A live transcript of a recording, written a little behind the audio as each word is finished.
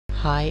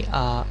Hi,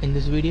 in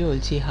this video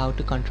we'll see how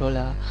to control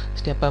a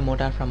stepper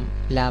motor from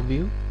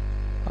Labview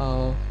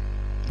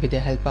with the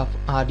help of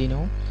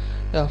Arduino.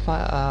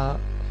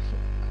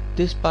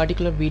 This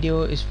particular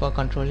video is for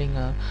controlling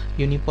a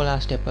unipolar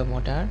stepper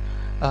motor.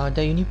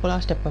 The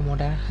unipolar stepper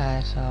motor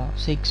has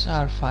 6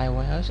 or 5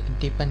 wires. It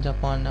depends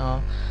upon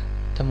the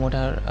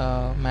motor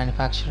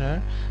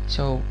manufacturer.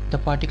 So the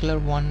particular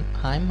one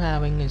I'm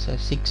having is a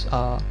 6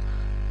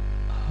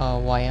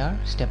 wire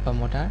stepper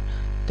motor.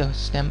 The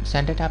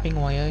center tapping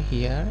wire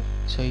here,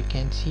 so you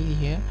can see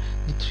here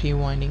the 3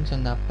 windings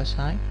on the upper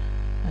side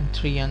and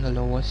 3 on the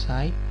lower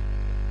side.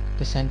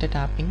 The center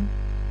tapping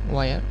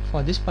wire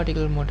for this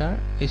particular motor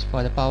is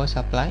for the power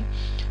supply.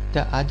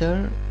 The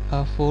other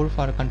 4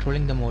 for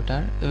controlling the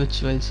motor,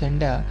 which will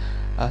send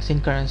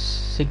synchronous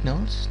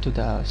signals to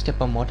the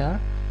stepper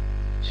motor.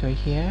 So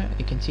here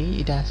you can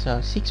see it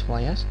has 6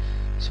 wires.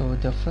 So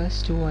the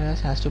first 2 wires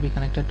has to be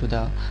connected to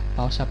the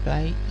power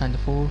supply and the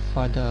 4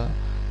 for the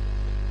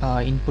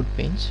input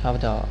pins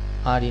of the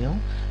Arduino.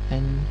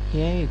 And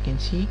here you can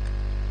see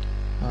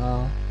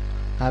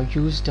I've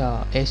used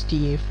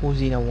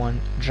STA401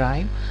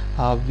 drive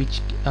which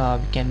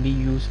can be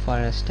used for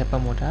a stepper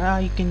motor.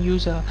 You can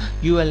use a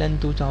ULN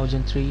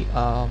 2003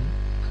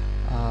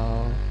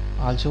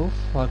 also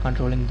for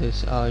controlling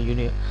this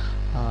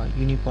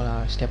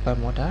unipolar stepper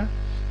motor.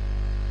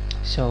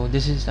 So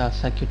this is a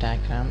circuit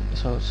diagram.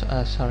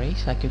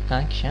 Circuit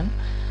connection.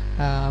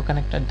 I've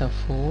connected the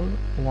 4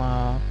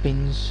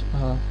 pins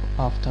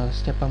of the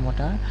stepper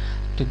motor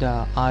to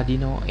the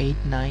Arduino 8,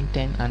 9,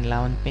 10 and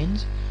 11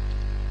 pins.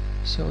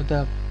 So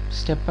the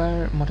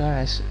stepper motor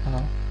is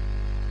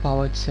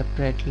powered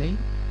separately,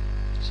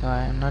 so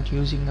I am not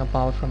using a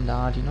power from the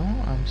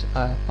Arduino.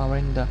 I'm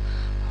powering the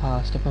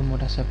stepper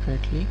motor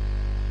separately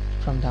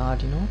from the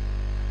Arduino.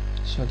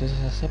 So this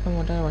is a stepper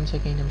motor. Once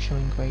again I'm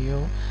showing for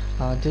you.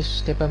 This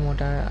stepper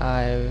motor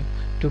I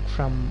took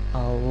from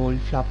old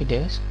floppy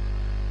disk.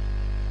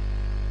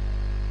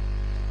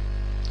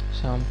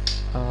 So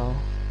I'm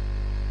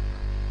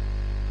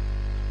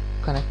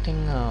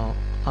connecting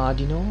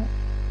Arduino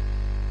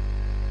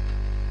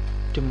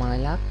to my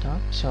laptop.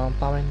 So I'm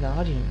powering the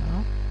Arduino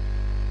now,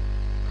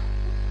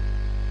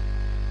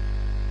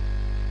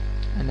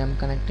 and I'm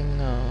connecting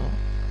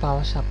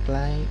power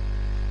supply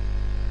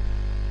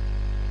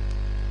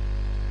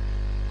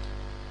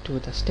to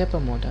the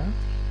stepper motor.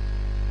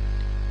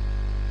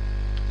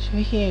 So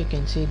here you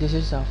can see this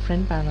is a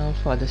front panel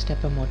for the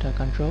stepper motor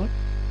control.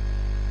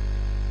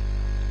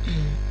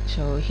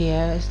 So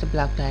here is the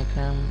block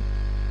diagram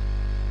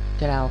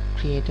that I've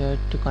created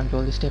to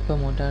control the stepper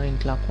motor in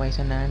clockwise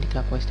and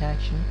anti-clockwise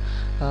direction.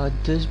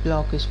 This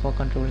block is for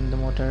controlling the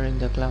motor in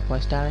the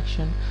clockwise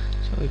direction.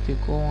 So if you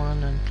go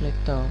on and click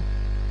the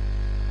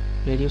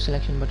radio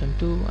selection button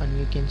 2, and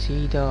you can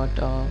see that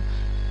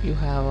you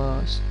have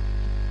a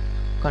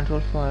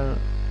control for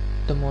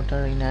the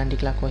motor in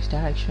anti-clockwise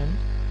direction.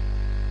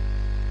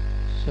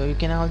 So you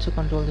can also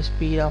control the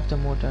speed of the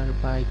motor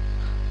by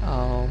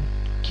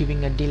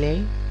giving a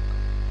delay.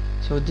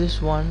 So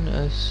this one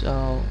is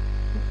a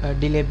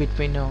delay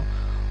between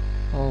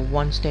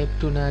one step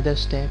to another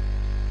step.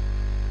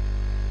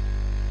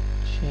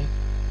 Check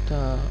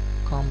the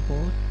COM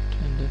port,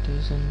 and it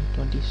is in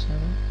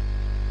 27.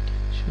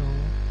 So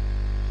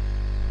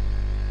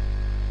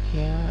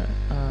here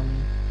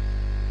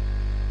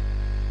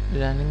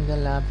running the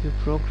Labview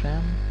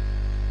program.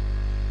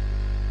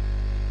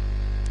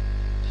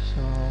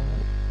 So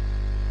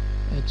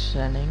it's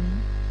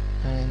running,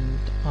 and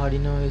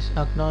Arduino is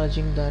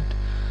acknowledging that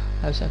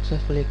I've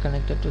successfully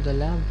connected to the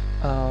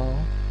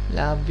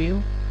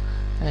Labview,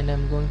 and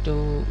I'm going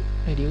to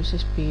reduce the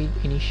speed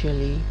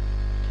initially,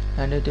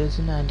 and it is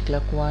in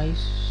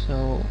anti-clockwise.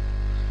 So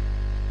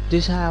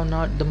this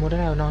the motor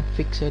I have not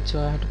fixed it,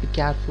 so I have to be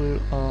careful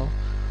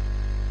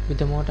with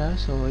the motor,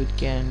 so it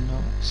can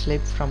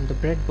slip from the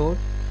breadboard.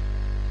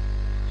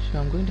 So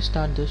I'm going to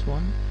start this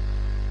one.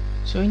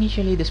 So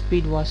initially the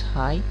speed was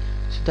high,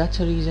 so that's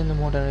the reason the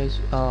motor is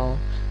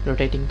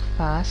rotating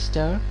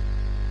faster.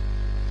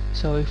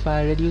 So if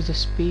I reduce the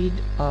speed,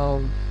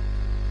 so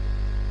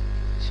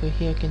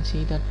here you can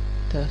see that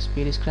the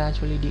speed is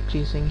gradually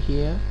decreasing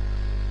here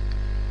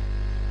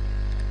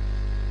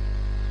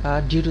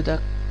due to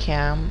the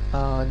cam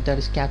that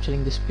is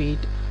capturing the speed.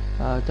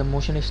 The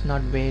motion is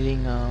not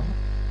varying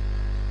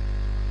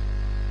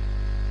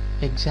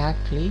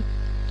exactly,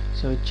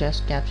 so it's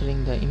just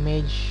capturing the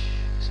image.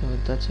 So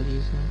that's the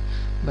reason,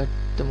 but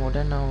the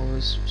motor now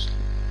is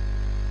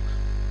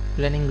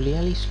running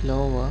really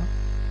slower.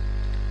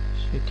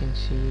 So you can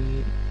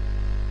see,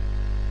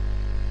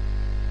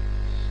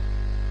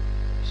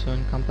 so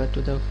in compared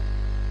to the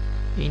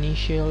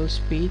initial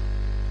speed,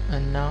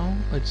 and now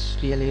it's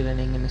really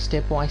running in a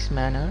stepwise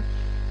manner.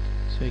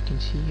 So you can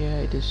see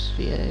here it is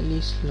really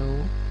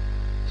slow.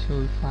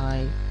 So if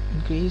I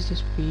increase the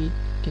speed,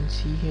 you can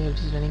see here it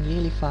is running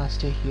really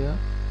faster here.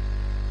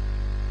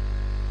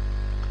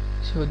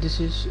 So this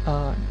is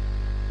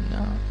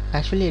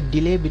actually a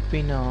delay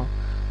between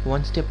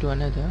one step to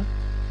another.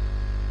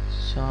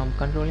 So I'm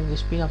controlling the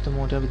speed of the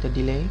motor with the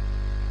delay.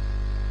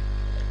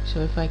 So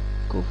if I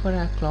go for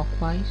a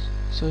clockwise,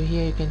 so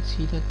here you can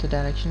see that the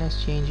direction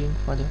is changing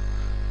for the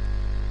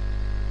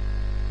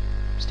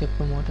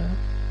stepper motor.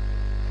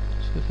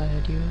 So if I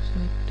reduce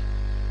it,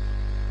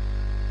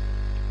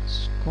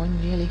 it's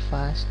going really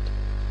fast.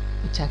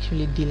 It's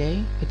actually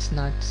delay, it's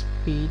not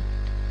speed.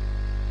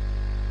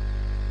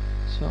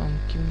 So I'm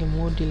giving a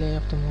more delay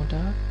of the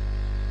motor.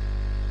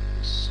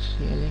 It's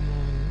really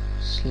moving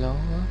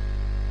slower.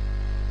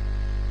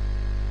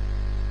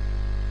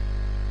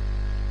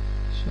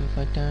 So if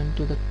I turn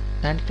to the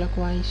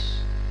anti-clockwise,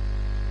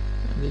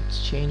 and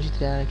it's changed the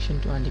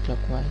direction to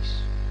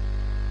anti-clockwise.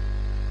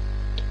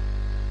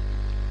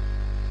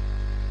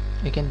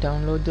 You can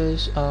download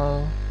this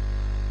PI.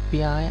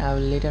 I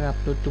will later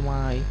upload to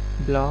my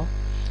blog.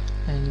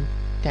 And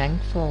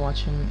thanks for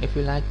watching. If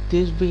you like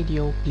this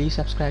video, please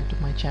subscribe to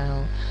my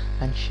channel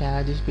and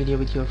share this video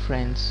with your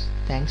friends.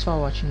 Thanks for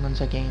watching once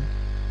again.